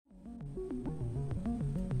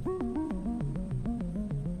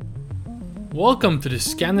Welcome to the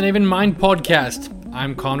Scandinavian Mind podcast.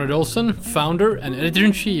 I'm Conrad Olsson, founder and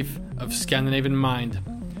editor-in-chief of Scandinavian Mind.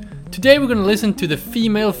 Today we're going to listen to the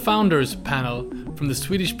Female Founders panel from the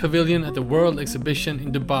Swedish Pavilion at the World Exhibition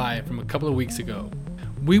in Dubai from a couple of weeks ago.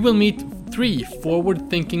 We will meet 3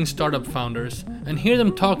 forward-thinking startup founders and hear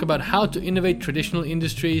them talk about how to innovate traditional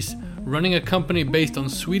industries, running a company based on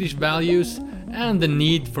Swedish values, and the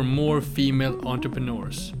need for more female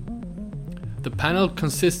entrepreneurs. The panel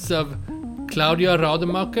consists of Claudia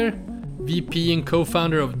Rademacher, VP and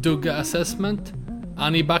co-founder of Dugga Assessment,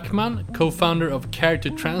 Annie Backman, co-founder of Care to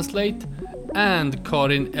Translate, and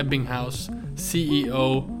Karin Ebbinghaus,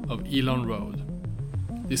 CEO of Elon Road.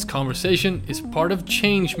 This conversation is part of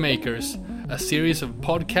Changemakers, a series of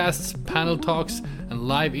podcasts, panel talks, and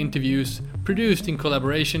live interviews produced in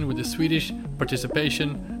collaboration with the Swedish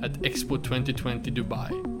participation at Expo 2020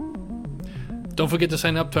 Dubai. Don't forget to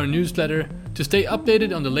sign up to our newsletter to stay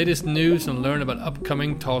updated on the latest news and learn about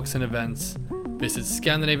upcoming talks and events. Visit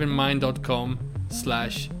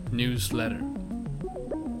scandinavianmind.com/newsletter.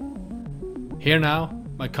 Here now,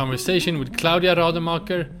 my conversation with Claudia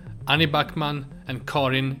Rademacher, Annie Backman, and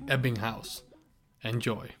Karin Ebbinghaus.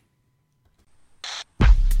 Enjoy.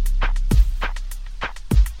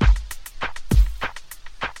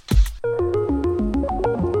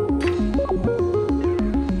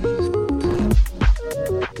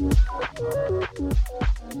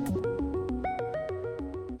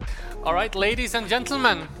 All right, ladies and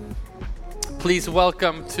gentlemen, please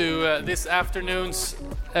welcome to this afternoon's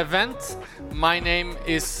event. My name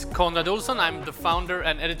is Conrad Olsson. I'm the founder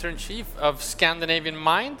and editor-in-chief of Scandinavian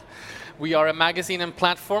Mind. We are a magazine and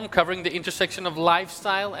platform covering the intersection of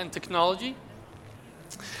lifestyle and technology.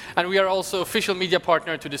 And we are also official media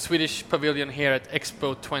partner to the Swedish Pavilion here at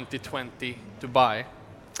Expo 2020 Dubai.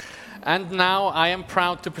 And now I am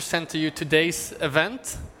proud to present to you today's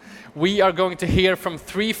event. We are going to hear from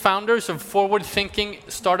 3 founders of forward-thinking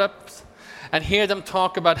startups and hear them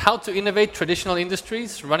talk about how to innovate traditional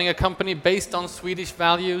industries, running a company based on Swedish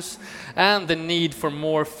values, and the need for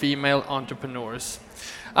more female entrepreneurs.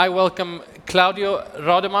 I welcome Claudia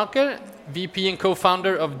Rademacher, VP and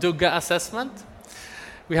co-founder of Dugga Assessment.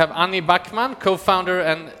 We have Annie Backman, co-founder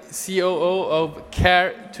and COO of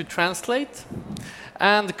Care to Translate,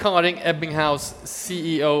 and Karin Ebbinghaus,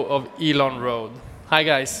 CEO of Elon Road. Hi,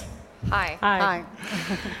 guys. Hi. Hi.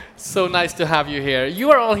 So nice to have you here. You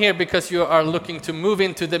are all here because you are looking to move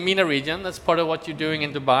into the MENA region. That's part of what you're doing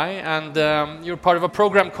in Dubai. And you're part of a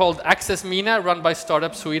program called Access MENA, run by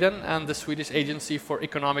Startup Sweden and the Swedish Agency for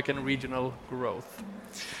Economic and Regional Growth.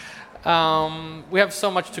 We have so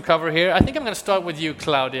much to cover here. I think I'm going to start with you,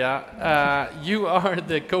 Claudia. You are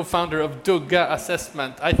the co-founder of Dugga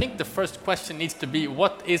Assessment. I think the first question needs to be,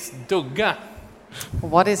 what is Dugga?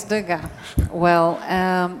 What is Dugga? Well,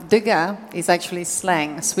 Dugga is actually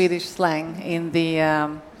slang, Swedish slang in the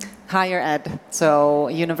higher ed. So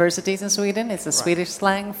universities in Sweden, it's a Swedish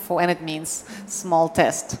slang and it means small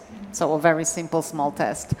test. So a very simple small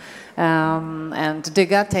test. And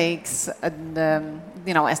Dugga takes, as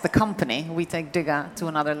the company, we take Dugga to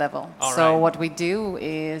another level. So what we do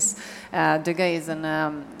is, Dugga is an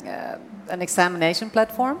examination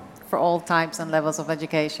platform for all types and levels of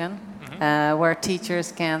education. Where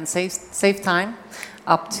teachers can save time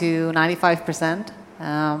up to 95%.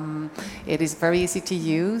 It is very easy to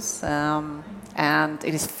use and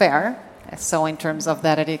it is fair. So in terms of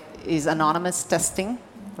that, it is anonymous testing,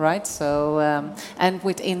 right? So and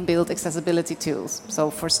with inbuilt accessibility tools.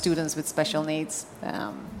 So for students with special needs,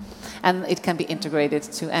 and it can be integrated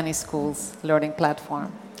to any school's learning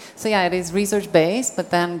platform. So yeah, it is research-based,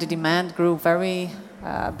 but then the demand grew very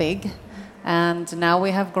big. And now we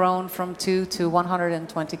have grown from 2 to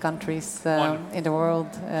 120 countries in the world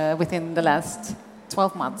within the last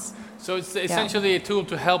 12 months. So it's essentially a tool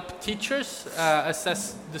to help teachers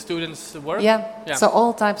assess the students' work? Yeah, so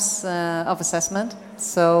all types of assessment.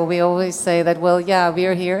 So we always say that, we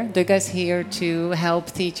are here, Dugga is here to help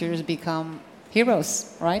teachers become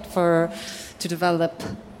heroes, right, to develop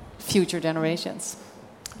future generations.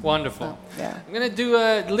 Wonderful. Yeah. I'm going to do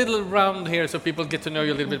a little round here so people get to know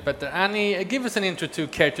you a little bit better. Annie, give us an intro to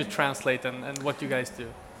Care to Translate and what you guys do.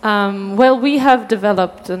 We have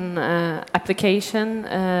developed an application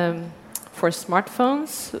for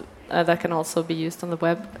smartphones that can also be used on the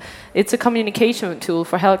web. It's a communication tool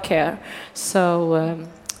for healthcare. So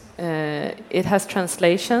it has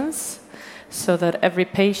translations so that every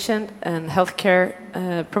patient and healthcare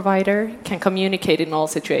provider can communicate in all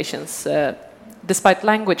situations despite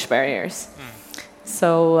language barriers.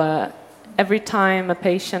 So every time a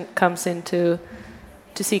patient comes in to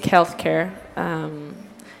seek healthcare,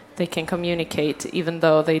 they can communicate even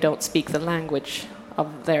though they don't speak the language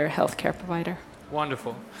of their healthcare provider.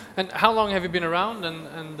 Wonderful. And how long have you been around?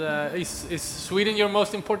 And is Sweden your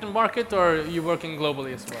most important market, or are you working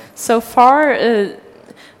globally as well? So far,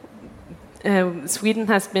 Sweden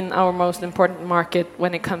has been our most important market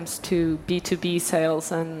when it comes to B2B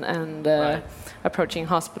sales and Right. approaching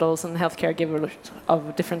hospitals and healthcare givers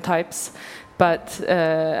of different types. But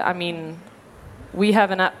I mean, we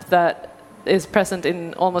have an app that is present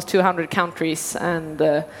in almost 200 countries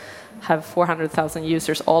and have 400,000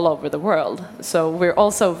 users all over the world. So we're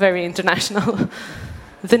also very international.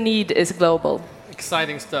 The need is global.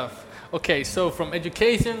 Exciting stuff. Okay, so from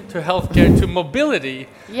education to healthcare to mobility.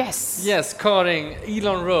 Yes. Yes, Karin,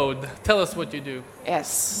 Elon Road. Tell us what you do. Yes.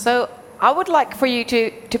 So I would like for you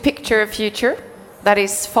to picture a future that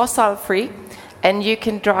is fossil free, and you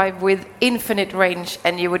can drive with infinite range,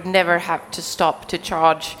 and you would never have to stop to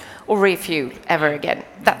charge or refuel ever again.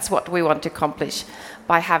 That's what we want to accomplish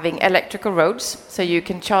by having electrical roads, so you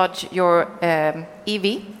can charge your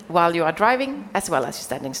EV while you are driving as well as you're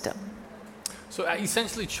standing still. So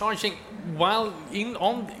essentially charging while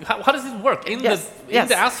how does it work? In Yes,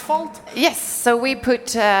 the asphalt? Yes, so we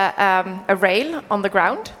put a rail on the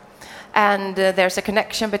ground, and there's a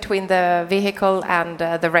connection between the vehicle and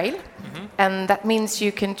the rail, and that means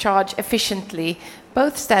you can charge efficiently,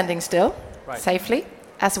 both standing still, Right. safely,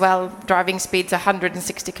 as well driving speeds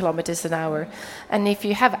 160 kilometers an hour. And if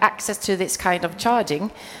you have access to this kind of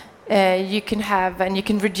charging, you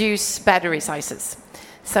can reduce battery sizes.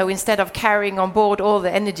 So instead of carrying on board all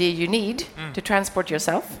the energy you need to transport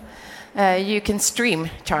yourself, you can stream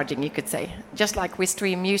charging, you could say. Just like we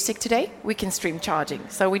stream music today, we can stream charging.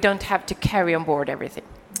 So we don't have to carry on board everything.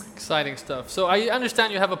 Exciting stuff. So I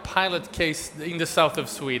understand you have a pilot case in the south of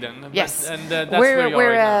Sweden. Yes, And that's where you are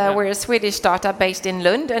right now. Yeah. we're a Swedish startup based in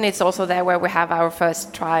Lund, and it's also there where we have our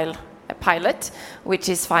first trial pilot, which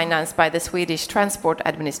is financed by the Swedish Transport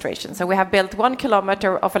Administration. So we have built 1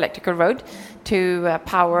 kilometer of electrical road to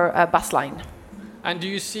power a bus line. And do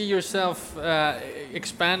you see yourself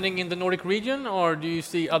expanding in the Nordic region, or do you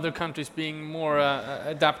see other countries being more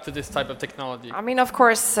adapt to this type of technology? I mean, of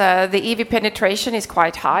course, the EV penetration is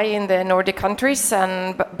quite high in the Nordic countries,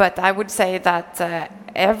 but I would say that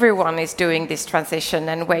everyone is doing this transition,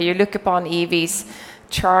 and where you look upon EVs,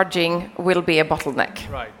 charging will be a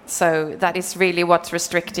bottleneck. Right. So that is really what's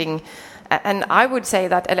restricting. And I would say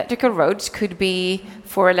that electrical roads could be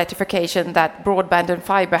for electrification that broadband and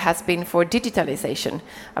fiber has been for digitalization.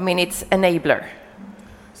 I mean, it's enabler.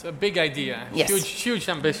 It's a big idea. Yes. Huge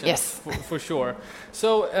ambition. Yes. For sure.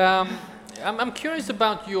 So I'm curious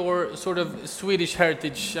about your sort of Swedish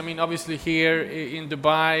heritage. I mean, obviously here in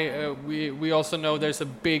Dubai, we also know there's a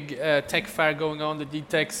big tech fair going on, the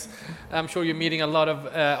DTEX. I'm sure you're meeting a lot of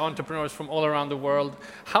entrepreneurs from all around the world.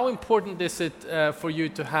 How important is it for you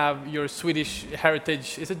to have your Swedish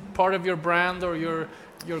heritage? Is it part of your brand or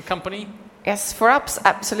your company? Yes, for us,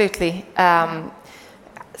 absolutely.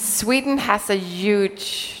 Sweden has a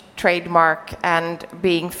huge trademark and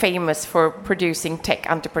being famous for producing tech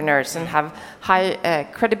entrepreneurs and have high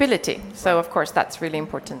credibility. So, of course, that's really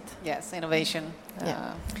important. Yes, innovation.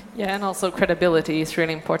 Yeah, and also credibility is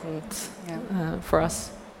really important for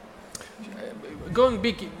us. Going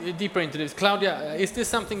deeper into this, Claudia, is this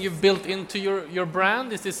something you've built into your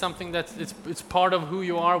brand? Is this something that it's part of who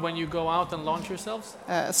you are when you go out and launch yourselves?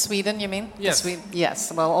 Sweden, you mean? Yes.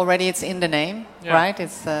 Yes. Well, already it's in the name, right?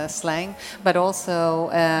 It's slang, but also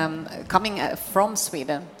coming from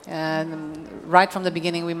Sweden. Right from the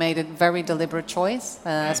beginning, we made a very deliberate choice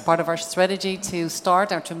as part of our strategy to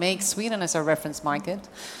start or to make Sweden as our reference market.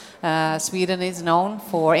 Sweden is known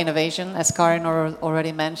for innovation, as Karin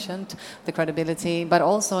already mentioned, the credibility, but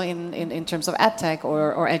also in terms of edtech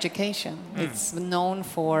or education. It's known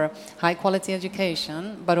for high quality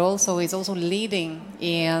education, but also is also leading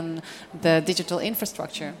in the digital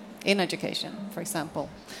infrastructure in education, for example.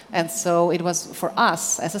 And so it was, for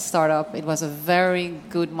us as a startup, it was a very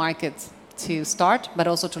good market to start, but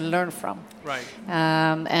also to learn from. Right.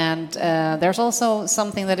 And there's also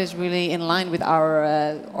something that is really in line with our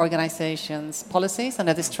organization's policies, and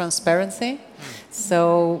that is transparency.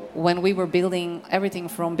 So when we were building everything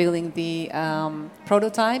from building the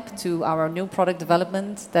prototype to our new product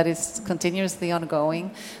development that is continuously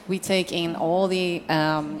ongoing, we take in all the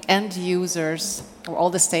end users or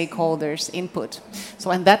all the stakeholders' input.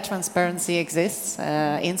 So, and that transparency exists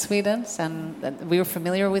in Sweden, and we are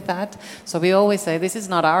familiar with that. So we always say, this is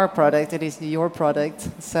not our product, it is your product.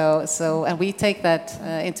 So and we take that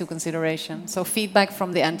into consideration. So feedback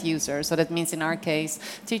from the end user. So that means in our case,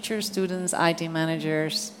 teachers, students, IT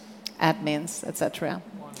managers, admins, etc.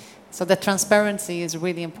 So the transparency is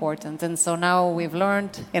really important, and so now we've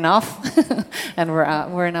learned enough, and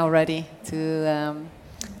we're now ready to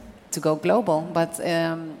go global. But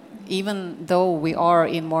even though we are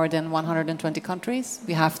in more than 120 countries,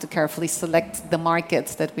 we have to carefully select the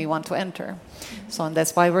markets that we want to enter. So and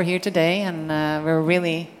that's why we're here today, and we're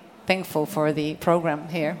really thankful for the program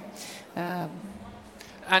here.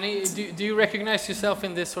 Annie, do you recognize yourself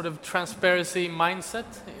in this sort of transparency mindset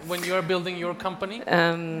when you're building your company?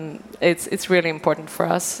 It's really important for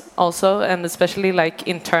us also, and especially like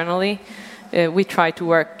internally, we try to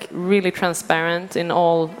work really transparent in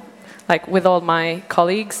all, like with all my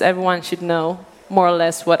colleagues. Everyone should know more or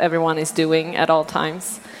less what everyone is doing at all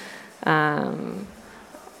times. To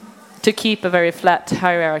keep a very flat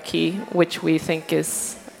hierarchy, which we think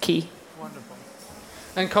is key.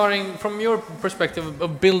 And Karin, from your perspective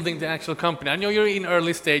of building the actual company, I know you're in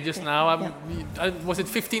early stages now. Was it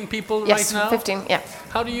 15 people right now? Yes, 15, yeah.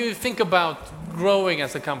 How do you think about growing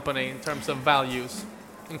as a company in terms of values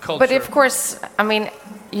and culture? But of course, I mean,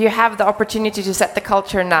 you have the opportunity to set the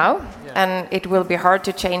culture now, and it will be hard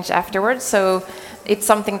to change afterwards. So it's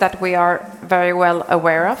something that we are very well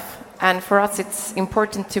aware of. And for us, it's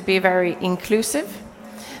important to be very inclusive,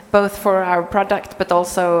 both for our product, but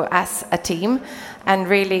also as a team. And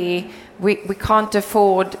really, we can't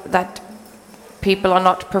afford that people are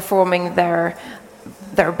not performing their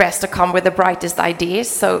best to come with the brightest ideas.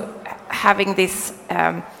 So having this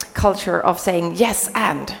culture of saying yes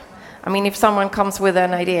and. I mean, if someone comes with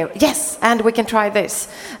an idea, yes, and we can try this,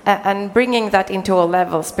 and bringing that into all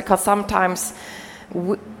levels, because sometimes,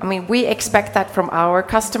 we expect that from our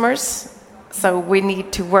customers, so we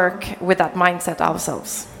need to work with that mindset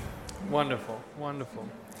ourselves. Wonderful, wonderful.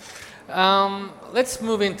 Let's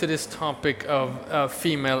move into this topic of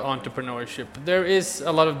female entrepreneurship. There is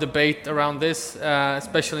a lot of debate around this,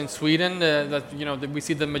 especially in Sweden. That we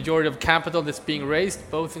see the majority of capital that's being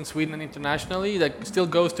raised, both in Sweden and internationally, that still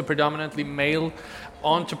goes to predominantly male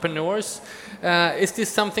entrepreneurs. Is this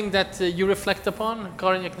something that you reflect upon?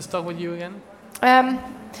 Karin, I can start with you again.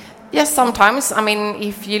 Yes, sometimes. I mean,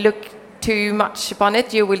 if you look too much upon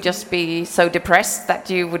it, you will just be so depressed that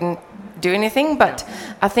you wouldn't do anything. But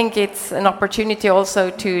I think it's an opportunity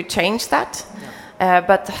also to change that.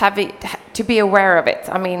 But to be aware of it.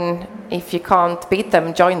 I mean, if you can't beat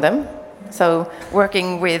them, join them. So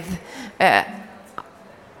working with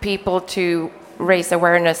people to raise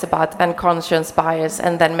awareness about unconscious bias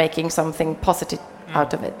and then making something positive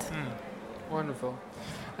out of it. Wonderful.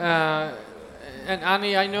 And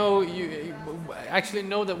Annie, I know you actually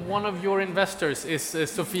know that one of your investors is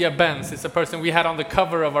Sophia Benz. It's a person we had on the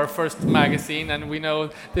cover of our first magazine, and we know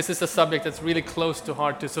this is a subject that's really close to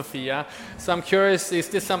heart to Sophia. So I'm curious, is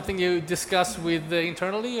this something you discuss with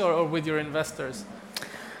internally or with your investors?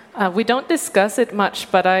 We don't discuss it much,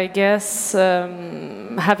 but I guess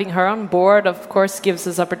having her on board, of course, gives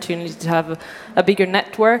us opportunity to have a bigger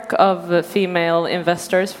network of female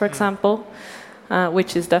investors, for example,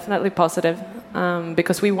 which is definitely positive.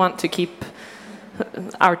 Because we want to keep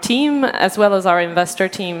our team as well as our investor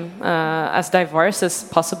team as diverse as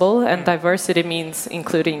possible, and diversity means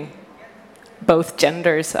including both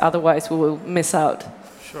genders, otherwise we will miss out.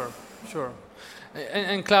 Sure.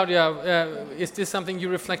 And Claudia, is this something you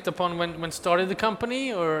reflect upon when started the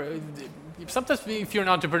company, or sometimes if you're an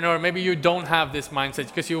entrepreneur, maybe you don't have this mindset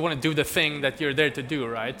because you want to do the thing that you're there to do,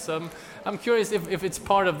 right? So I'm curious if it's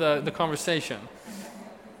part of the conversation.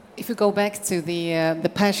 If you go back to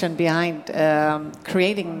the passion behind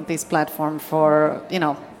creating this platform for,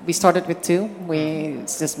 we started with two.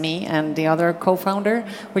 It's just me and the other co-founder,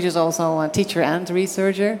 which is also a teacher and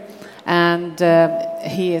researcher. And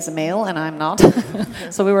he is a male and I'm not.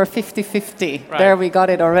 So we were 50-50. Right. There we got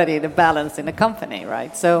it already, the balance in the company,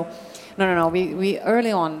 right? So no. We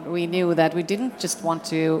early on, we knew that we didn't just want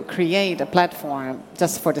to create a platform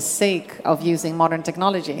just for the sake of using modern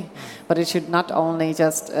technology, but it should not only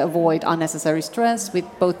just avoid unnecessary stress with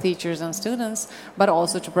both teachers and students, but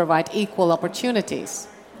also to provide equal opportunities,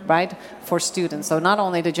 right, for students. So not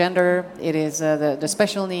only the gender, it is the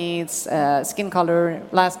special needs, skin color,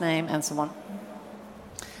 last name, and so on.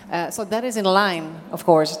 So that is in line, of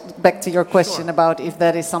course, back to your question about if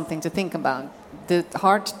that is something to think about. The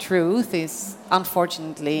hard truth is,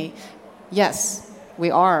 unfortunately, yes,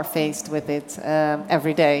 we are faced with it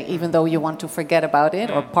every day, even though you want to forget about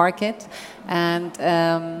it or park it. And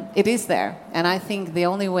it is there. And I think the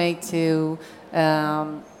only way to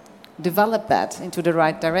develop that into the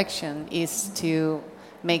right direction is to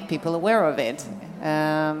make people aware of it.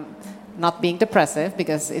 not being depressive,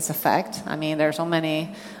 because it's a fact. I mean, there are so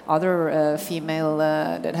many other female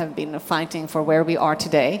that have been fighting for where we are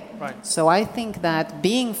today. Right. So I think that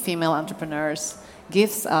being female entrepreneurs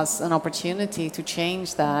gives us an opportunity to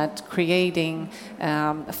change that, creating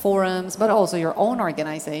forums, but also your own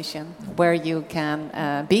organization where you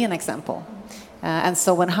can be an example. And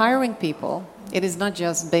so when hiring people, it is not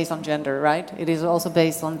just based on gender, right? It is also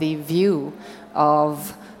based on the view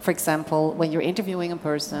of, for example, when you're interviewing a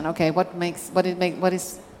person, okay, where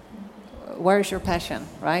is your passion,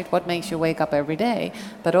 right? What makes you wake up every day?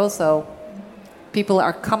 But also, people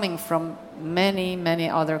are coming from many, many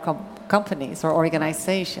other companies or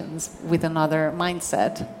organizations with another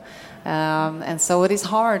mindset. And so it is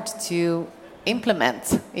hard to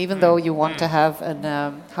implement, even though you want to have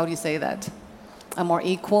how do you say that? A more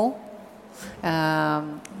equal.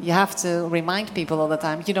 You have to remind people all the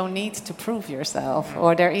time, you don't need to prove yourself,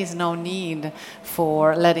 or there is no need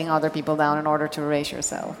for letting other people down in order to raise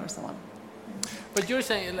yourself or so on. But you're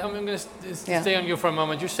saying, I'm going to stay on you for a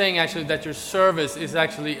moment. You're saying actually that your service is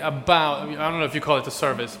actually about, I don't know if you call it a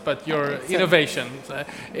service, but your innovation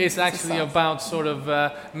is actually about sort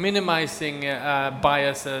of minimizing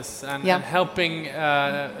biases and helping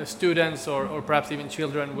students or perhaps even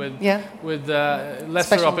children with lesser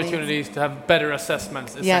Special opportunities to have better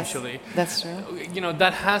assessments, essentially. Yes, that's true. You know,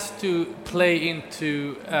 that has to play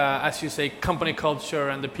into, as you say, company culture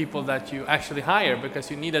and the people that you actually hire,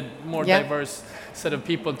 because you need a more diverse set of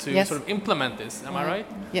people to sort of implement this. Am I right?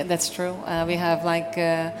 Yeah, that's true. We have like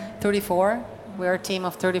 34. We're a team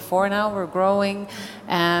of 34 now. We're growing,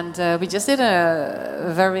 and we just did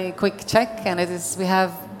a very quick check, and we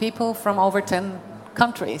have people from over 10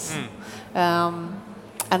 countries,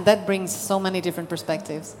 and that brings so many different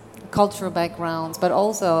perspectives, cultural backgrounds, but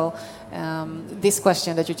also this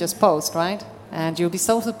question that you just posed, right? And you'll be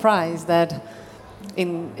so surprised that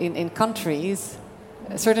in countries,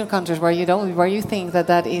 certain countries where you think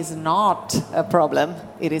that is not a problem,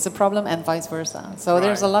 it is a problem, and vice versa. So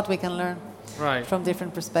there's a lot we can learn from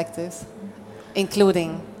different perspectives,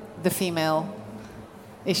 including the female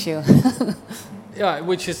issue. Yeah,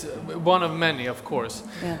 which is one of many, of course.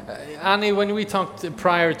 Yeah. Annie, when we talked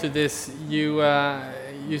prior to this, you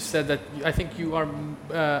said that I think you are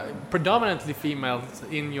predominantly female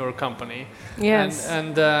in your company. Yes.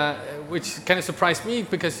 And which kind of surprised me,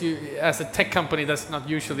 because you, as a tech company, that's not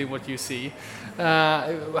usually what you see.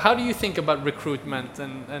 How do you think about recruitment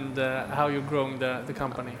and how you're growing the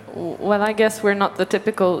company? Well, I guess we're not the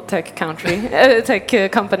typical tech company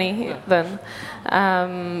then.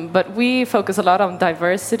 But we focus a lot on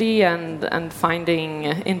diversity and finding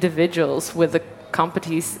individuals with the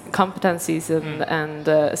competencies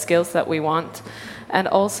and skills that we want. And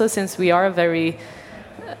also, since we are a very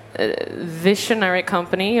visionary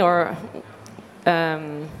company, or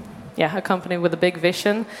a company with a big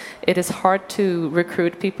vision, it is hard to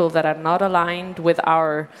recruit people that are not aligned with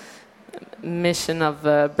our mission of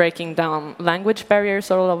breaking down language barriers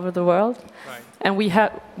all over the world. Right. And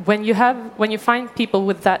when you find people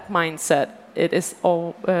with that mindset, it is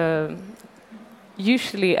all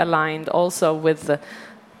usually aligned also with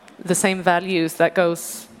the same values that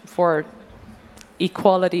goes for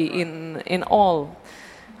equality in all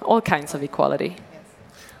kinds of equality.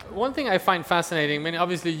 One thing I find fascinating, I mean,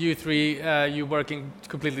 obviously you three, you work in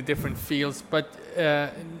completely different fields, but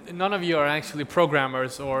none of you are actually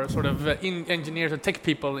programmers or sort of engineers or tech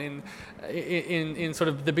people in sort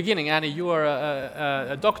of the beginning. Annie, you are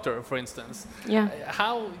a doctor, for instance. Yeah.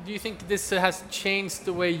 How do you think this has changed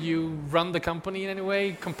the way you run the company in any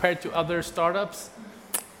way compared to other startups?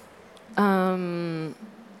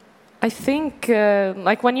 I think,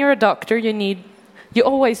 like when you're a doctor, you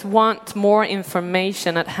always want more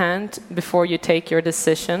information at hand before you take your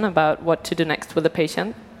decision about what to do next with the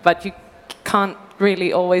patient, but you can't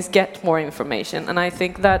really always get more information. And I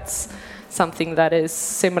think that's something that is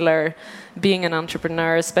similar being an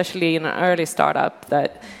entrepreneur, especially in an early startup,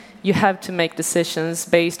 that you have to make decisions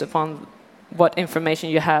based upon what information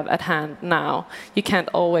you have at hand now. You can't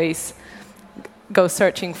always go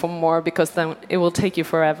searching for more, because then it will take you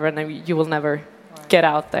forever and you will never get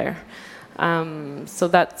out there. So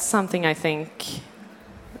that's something I think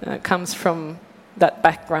comes from that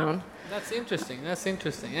background. That's interesting.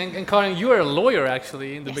 And Karin, you were a lawyer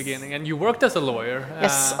actually in the beginning, and you worked as a lawyer.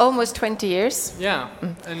 Yes, almost 20 years. Yeah,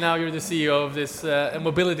 and now you're the CEO of this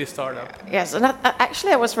mobility startup. Yes, and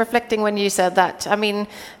actually I was reflecting when you said that. I mean,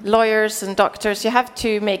 lawyers and doctors, you have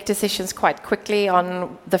to make decisions quite quickly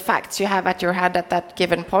on the facts you have at your hand at that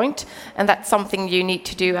given point, and that's something you need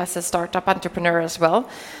to do as a startup entrepreneur as well.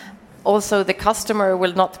 Also, the customer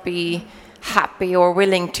will not be happy or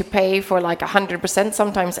willing to pay for like 100%.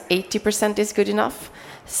 Sometimes 80% is good enough.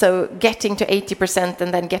 So getting to 80%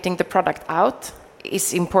 and then getting the product out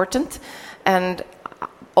is important. And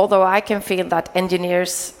although I can feel that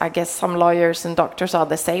engineers, I guess some lawyers and doctors are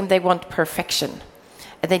the same, they want perfection.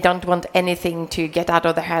 And they don't want anything to get out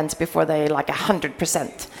of their hands before they like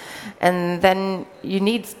 100%. And then you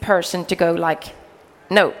need a person to go like,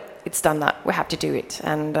 no, it's done that, we have to do it,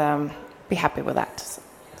 and be happy with that. So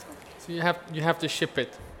you have to ship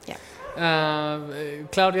it. Yeah.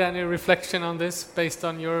 Claudia, any reflection on this based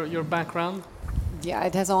on your background? Yeah,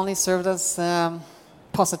 it has only served us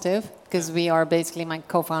positive, because we are basically, my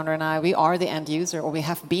co-founder and I, we are the end user, or we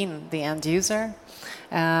have been the end user.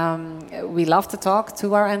 We love to talk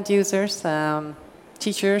to our end users,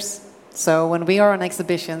 teachers. So when we are on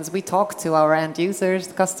exhibitions, we talk to our end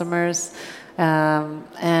users, customers,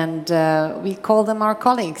 and we call them our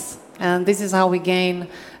colleagues. And this is how we gain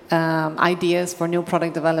ideas for new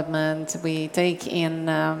product development. We take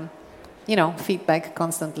in feedback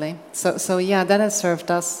constantly. So yeah, that has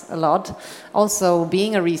served us a lot. Also,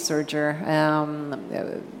 being a researcher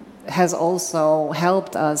has also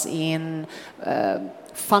helped us in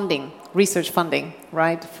funding, research funding,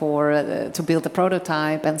 right, for to build a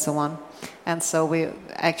prototype and so on. And so we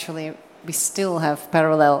still have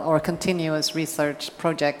parallel or continuous research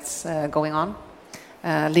projects going on,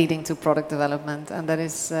 leading to product development, and that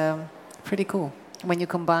is pretty cool when you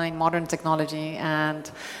combine modern technology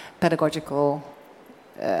and pedagogical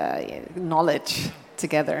knowledge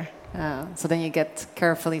together. So then you get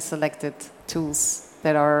carefully selected tools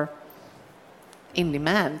that are in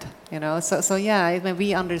demand, So yeah,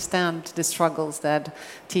 we understand the struggles that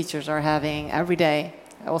teachers are having every day,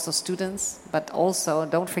 also students, but also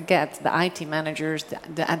don't forget the IT managers,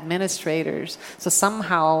 the administrators. So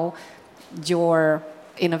somehow your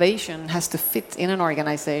innovation has to fit in an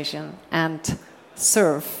organization and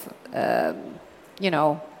serve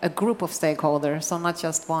a group of stakeholders, so not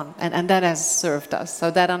just one. And that has served us.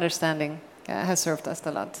 So that understanding has served us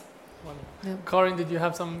a lot. Yeah. Karin, did you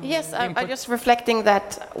have some Yes, input? I'm just reflecting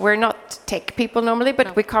that we're not tech people normally,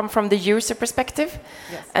 but we come from the user perspective.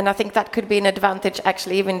 Yes. And I think that could be an advantage,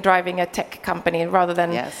 actually, even driving a tech company, rather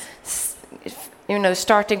than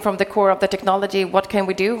starting from the core of the technology. What can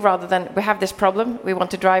we do, rather than we have this problem, we want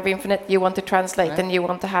to drive Infinite, you want to translate, right, and you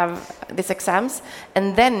want to have these exams,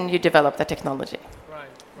 and then you develop the technology. Right.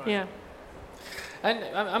 Yeah. And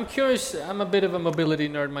I'm curious, I'm a bit of a mobility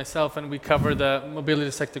nerd myself, and we cover the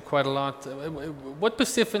mobility sector quite a lot. What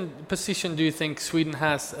position do you think Sweden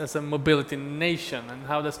has as a mobility nation, and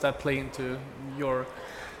how does that play into your...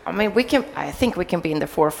 I think we can be in the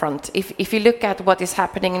forefront. If you look at what is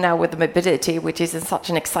happening now with the mobility, which is in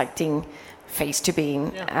such an exciting phase to be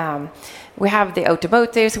in. Yeah. We have the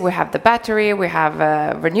automotives, we have the battery, we have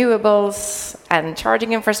renewables and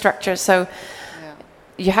charging infrastructure. So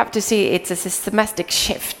you have to see it's a systematic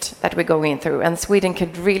shift that we're going through, and Sweden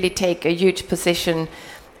could really take a huge position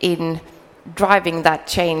in driving that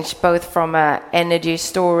change, both from a energy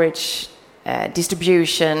storage,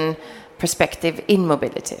 distribution perspective in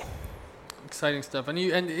mobility. Exciting stuff. And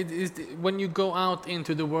when you go out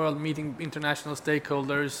into the world meeting international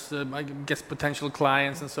stakeholders, I guess potential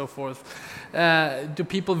clients and so forth, do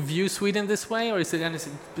people view Sweden this way, or is it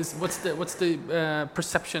anything? What's the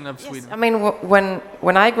perception of Sweden?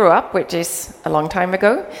 When I grew up, which is a long time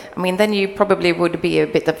ago, then you probably would be a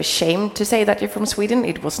bit of ashamed to say that you're from Sweden.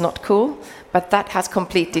 It was not cool, but that has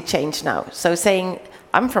completely changed now. So saying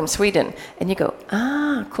I'm from Sweden, and you go,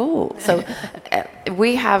 cool. So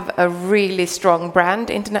we have a really strong brand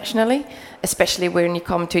internationally, especially when you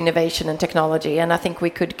come to innovation and technology, and I think we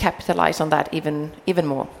could capitalize on that even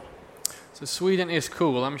more. So Sweden is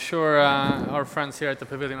cool. I'm sure our friends here at the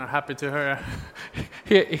Pavilion are happy to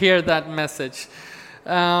hear that message.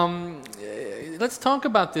 Let's talk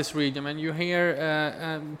about this region. And you hear,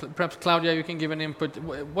 perhaps Claudia, you can give an input.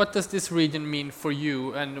 What does this region mean for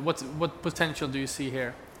you, and what potential do you see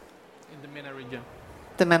here in the MENA region?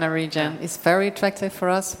 The MENA region is very attractive for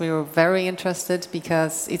us. We were very interested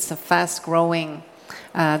because it's a fast-growing,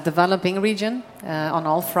 developing region on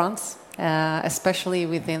all fronts, especially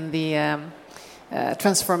within the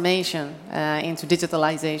transformation into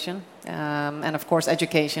digitalization. And of course,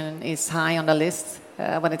 education is high on the list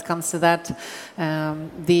when it comes to that.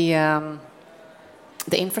 The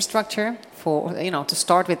infrastructure for, to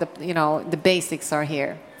start with, the basics are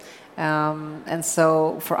here. And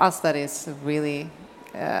so for us, that is really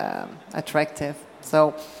attractive.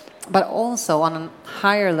 So, but also on a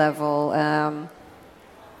higher level,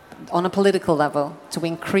 on a political level to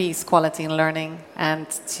increase quality in learning and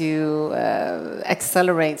to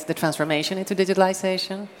accelerate the transformation into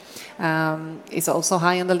digitalization is also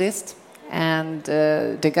high on the list. And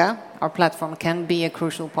Duga, our platform, can be a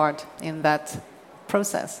crucial part in that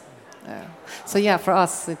process. So yeah, for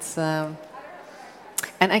us, it's... and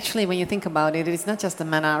actually, when you think about it, it's not just the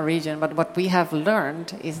MENA region, but what we have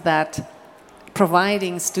learned is that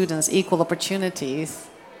providing students equal opportunities,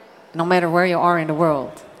 no matter where you are in the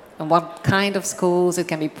world, and what kind of schools, it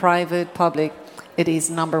can be private, public, it is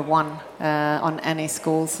number one on any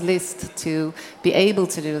school's list to be able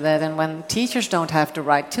to do that. And when teachers don't have the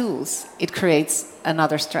right tools, it creates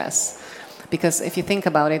another stress. Because if you think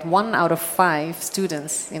about it, 1 out of 5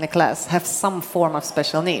 students in a class have some form of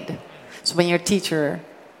special need. So when you're a teacher,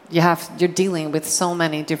 you're dealing with so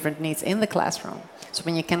many different needs in the classroom. So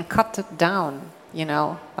when you can cut it down,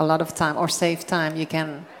 a lot of time or save time, you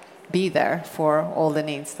can be there for all the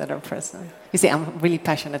needs that are present. You see, I'm really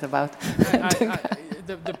passionate about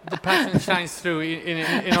the passion shines through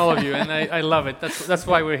in all of you, and I love it. That's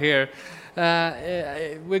why we're here.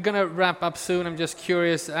 We're going to wrap up soon. I'm just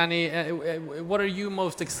curious, Annie, what are you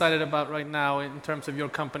most excited about right now in terms of your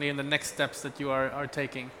company and the next steps that you are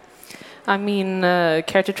taking? I mean,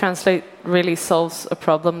 Care to Translate really solves a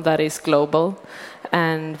problem that is global,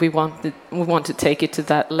 and we want to take it to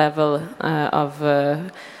that level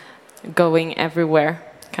of going everywhere,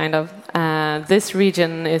 kind of. This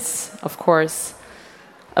region is, of course,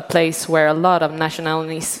 a place where a lot of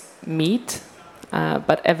nationalities meet,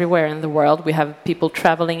 but everywhere in the world we have people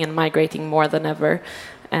traveling and migrating more than ever.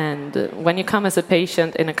 And when you come as a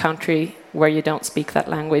patient in a country where you don't speak that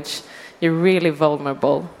language, you're really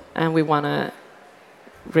vulnerable, and we want to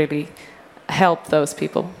really help those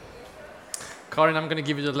people. Karin, I'm going to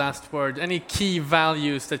give you the last word. Any key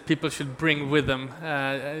values that people should bring with them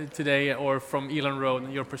today or from Elon Road,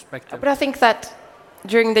 in your perspective? But I think that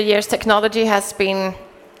during the years, technology has been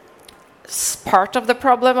part of the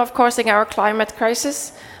problem, of course, in our climate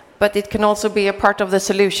crisis, but it can also be a part of the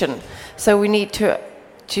solution. So we need to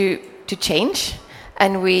change,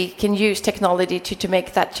 and we can use technology to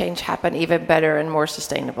make that change happen even better and more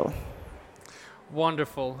sustainable.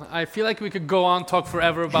 Wonderful. I feel like we could go on, talk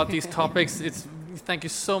forever about these topics. Thank you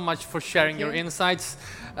so much for sharing your insights.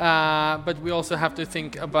 But we also have to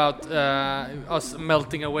think about us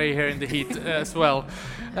melting away here in the heat as well.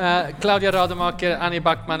 Claudia Rademacher, Annie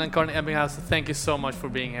Backman, and Karin Ebbinghaus, thank you so much for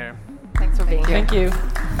being here. Thanks for being here. Thank you.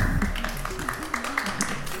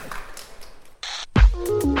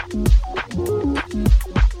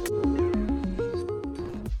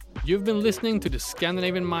 You've been listening to the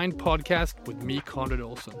Scandinavian Mind podcast with me, Conrad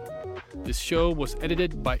Olsson. This show was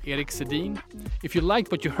edited by Erik Sedin. If you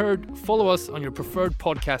liked what you heard, follow us on your preferred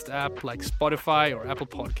podcast app like Spotify or Apple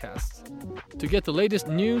Podcasts. To get the latest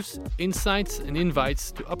news, insights, and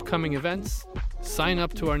invites to upcoming events, sign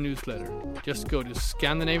up to our newsletter. Just go to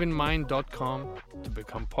scandinavianmind.com to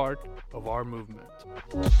become part of our movement.